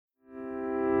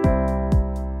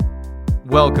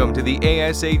Welcome to the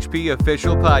ASHP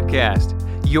Official Podcast,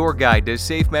 your guide to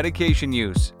safe medication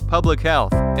use, public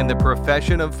health, and the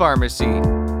profession of pharmacy.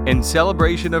 In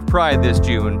celebration of Pride this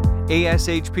June,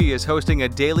 ASHP is hosting a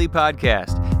daily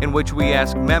podcast in which we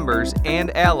ask members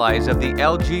and allies of the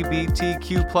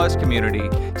LGBTQ+ community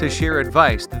to share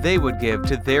advice they would give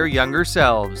to their younger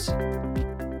selves.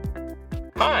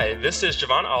 Hi, this is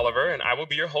Jevon Oliver, and I will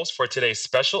be your host for today's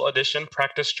special edition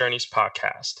Practice Journeys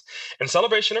podcast. In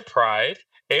celebration of Pride,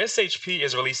 ASHP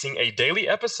is releasing a daily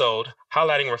episode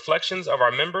highlighting reflections of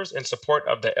our members in support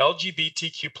of the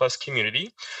LGBTQ+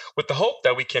 community, with the hope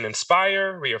that we can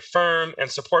inspire, reaffirm, and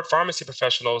support pharmacy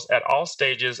professionals at all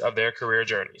stages of their career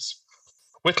journeys.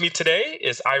 With me today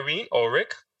is Irene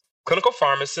Ulrich, clinical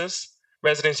pharmacist,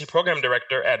 residency program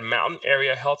director at Mountain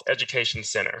Area Health Education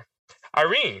Center.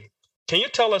 Irene, can you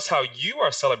tell us how you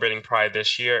are celebrating Pride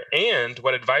this year and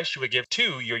what advice you would give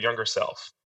to your younger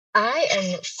self? I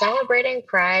am celebrating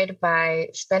Pride by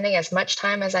spending as much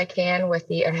time as I can with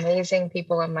the amazing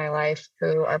people in my life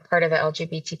who are part of the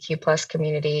LGBTQ+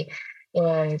 community.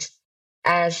 And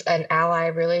as an ally,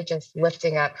 really just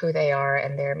lifting up who they are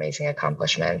and their amazing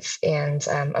accomplishments. And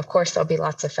of course, there'll be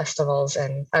lots of festivals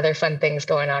and other fun things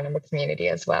going on in the community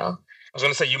as well. I was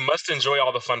going to say, you must enjoy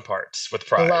all the fun parts with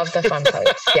Pride. I love the fun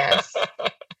parts, yes.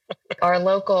 Our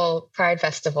local Pride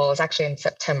Festival is actually in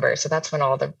September, so that's when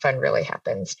all the fun really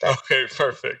happens. But, okay,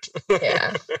 perfect.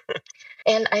 Yeah.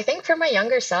 And I think for my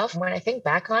younger self, when I think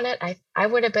back on it, I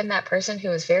would have been that person who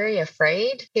was very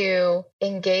afraid to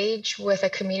engage with a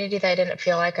community that I didn't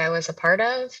feel like I was a part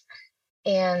of,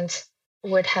 and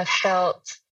would have felt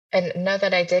and know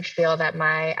that I did feel that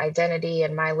my identity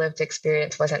and my lived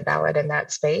experience wasn't valid in that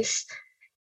space.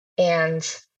 And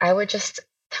I would just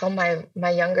tell my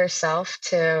younger self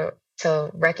to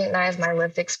recognize my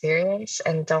lived experience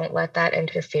and don't let that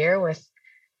interfere with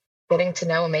getting to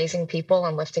know amazing people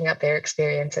and lifting up their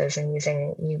experiences and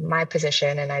using my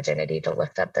position and identity to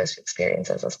lift up those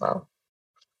experiences as well.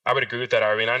 I would agree with that,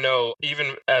 Irene. I know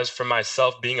even as for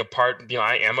myself being a part,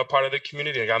 I am a part of the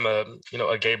community. Like I'm a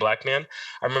gay Black man.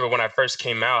 I remember when I first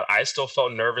came out, I still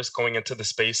felt nervous going into the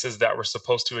spaces that were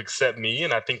supposed to accept me.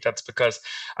 And I think that's because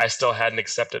I still hadn't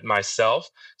accepted myself.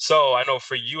 So I know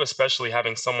for you, especially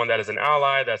having someone that is an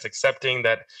ally, that's accepting,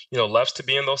 that, loves to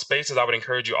be in those spaces, I would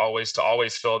encourage you always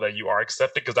feel that you are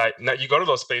accepted, because you go to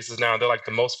those spaces now and they're like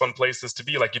the most fun places to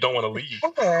be. Like you don't want to leave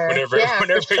whenever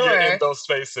you're in those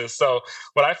spaces. So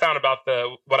what I found about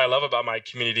what I love about my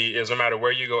community is no matter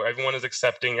where you go, everyone is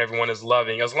accepting, everyone is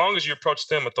loving, as long as you approach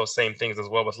them with those same things as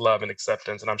well, with love and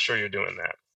acceptance. And I'm sure you're doing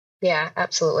that. Yeah,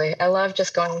 absolutely. I love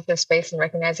just going into space and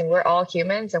recognizing we're all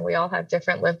humans and we all have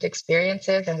different lived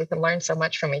experiences and we can learn so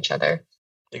much from each other.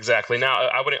 Exactly. Now,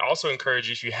 I would also encourage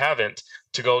you, if you haven't,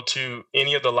 to go to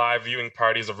any of the live viewing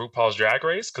parties of RuPaul's Drag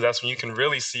Race, because that's when you can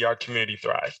really see our community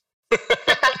thrive.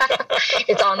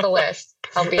 It's on the list.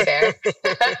 I'll be there.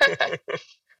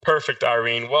 Perfect,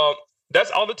 Irene. Well,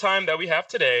 that's all the time that we have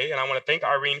today, and I want to thank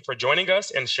Irene for joining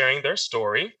us and sharing their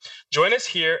story. Join us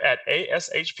here at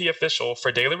ASHP Official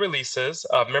for daily releases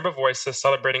of member voices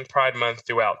celebrating Pride Month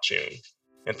throughout June.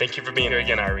 And thank you for being here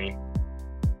again, Irene.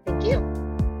 Thank you.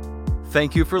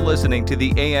 Thank you for listening to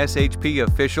the ASHP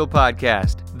Official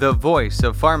Podcast, the voice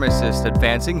of pharmacists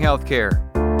advancing healthcare.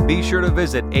 Be sure to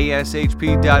visit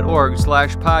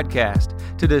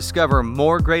ashp.org/podcast to discover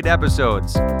more great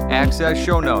episodes, access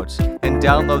show notes, and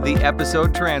download the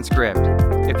episode transcript.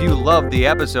 If you loved the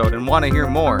episode and want to hear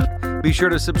more, be sure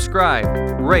to subscribe,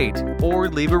 rate, or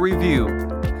leave a review.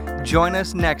 Join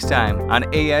us next time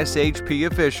on ASHP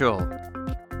Official.